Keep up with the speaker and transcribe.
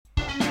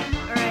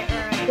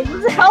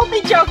Help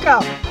me, Choco!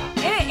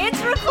 It's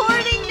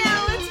recording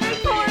now! It's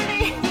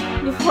recording!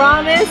 You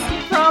promise?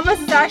 You promise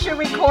it's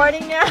actually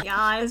recording now?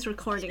 Yeah, it's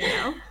recording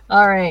now.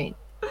 Alright.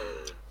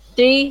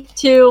 3,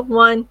 2,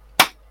 1.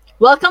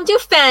 Welcome to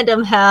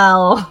Fandom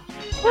Hell!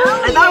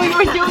 I thought we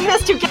were doing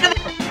this together!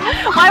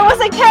 Why was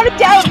I counted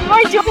down?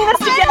 We were doing this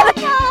together!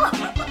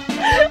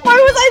 Why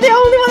was I the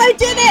only one that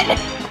did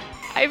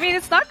it? I mean,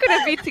 it's not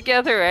gonna be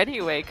together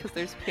anyway, because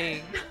there's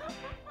ping.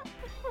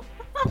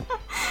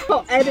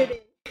 Oh, editing.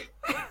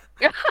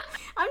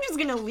 I'm just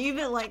gonna leave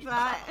it like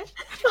that.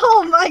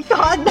 Oh my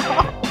god, no!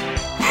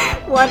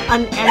 What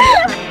an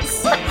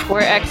entrance.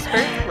 We're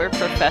experts, we're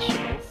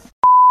professionals.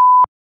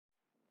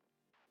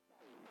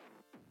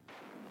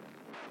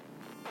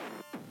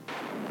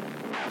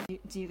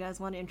 Do you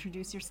guys want to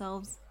introduce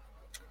yourselves?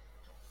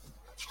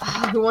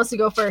 Who wants to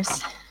go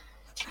first?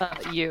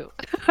 You.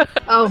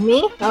 Oh,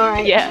 me?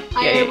 Alright. Yeah.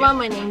 Hi yeah, everyone,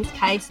 my name's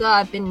Kaisa.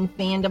 I've been in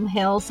Fandom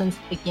Hell since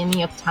the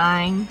beginning of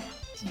time.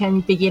 Since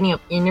the beginning of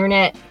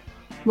internet.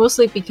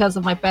 Mostly because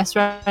of my best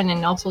friend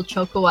and also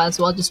Choco as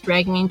well, just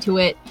dragging me into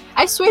it.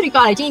 I swear to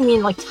god, I didn't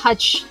even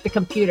touch the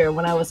computer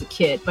when I was a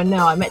kid. But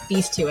no, I met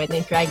these two and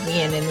they dragged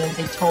me in and then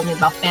they told me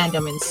about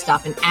fandom and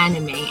stuff and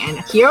anime. And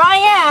here I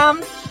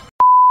am!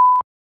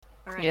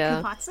 Alright,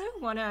 Yeah. Kupatsu,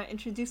 wanna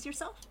introduce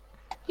yourself?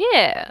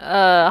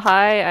 Yeah.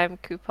 Hi, I'm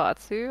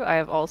Kupatsu. I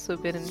have also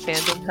been in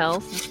Fandom Hell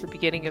since the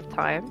beginning of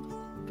time.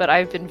 But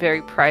I've been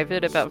very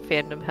private about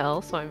Fandom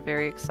Hell, so I'm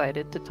very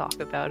excited to talk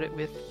about it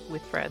with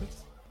friends.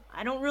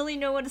 I don't really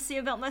know what to say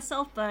about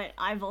myself, but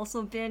I've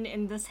also been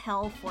in this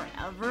hell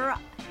forever.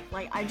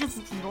 Like, I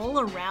just roll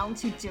around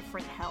to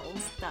different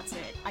hells. That's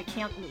it. I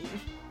can't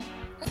leave.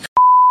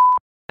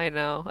 I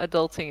know,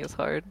 adulting is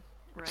hard.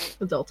 Right.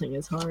 Adulting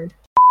is hard.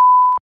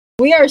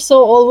 We are so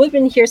old, we've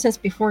been here since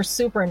before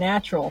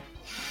Supernatural.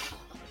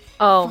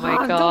 Oh my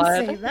Fuck, god.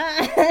 Don't say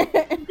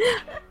that.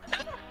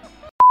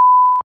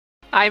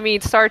 I mean,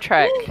 Star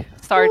Trek.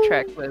 Star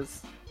Trek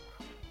was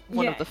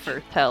one Yeah. of the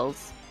first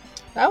hells.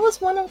 That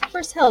was one of the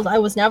first hells. I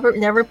was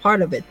never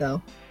part of it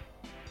though.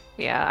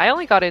 Yeah, I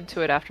only got into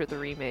it after the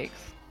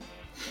remakes.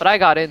 But I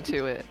got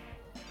into it.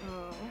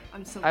 Oh,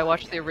 I'm so I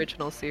watched glad. the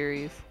original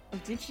series. Oh,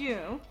 did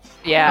you?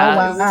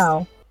 Yeah. Oh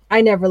wow.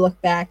 I never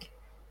looked back.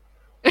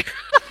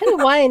 Kind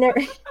of why I never.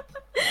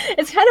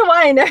 It's kind of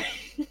why I never.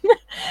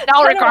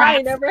 No kinda why I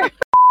regrets. never.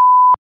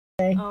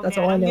 Okay, Oh, that's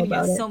man, all I I'm know gonna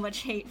about get it. so much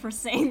hate for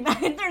saying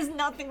that. There's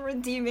nothing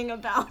redeeming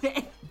about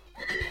it.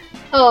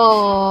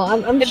 Oh,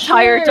 I'm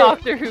Entire sure.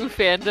 Doctor Who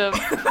fandom.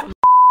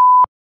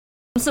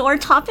 So our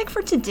topic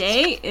for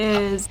today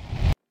is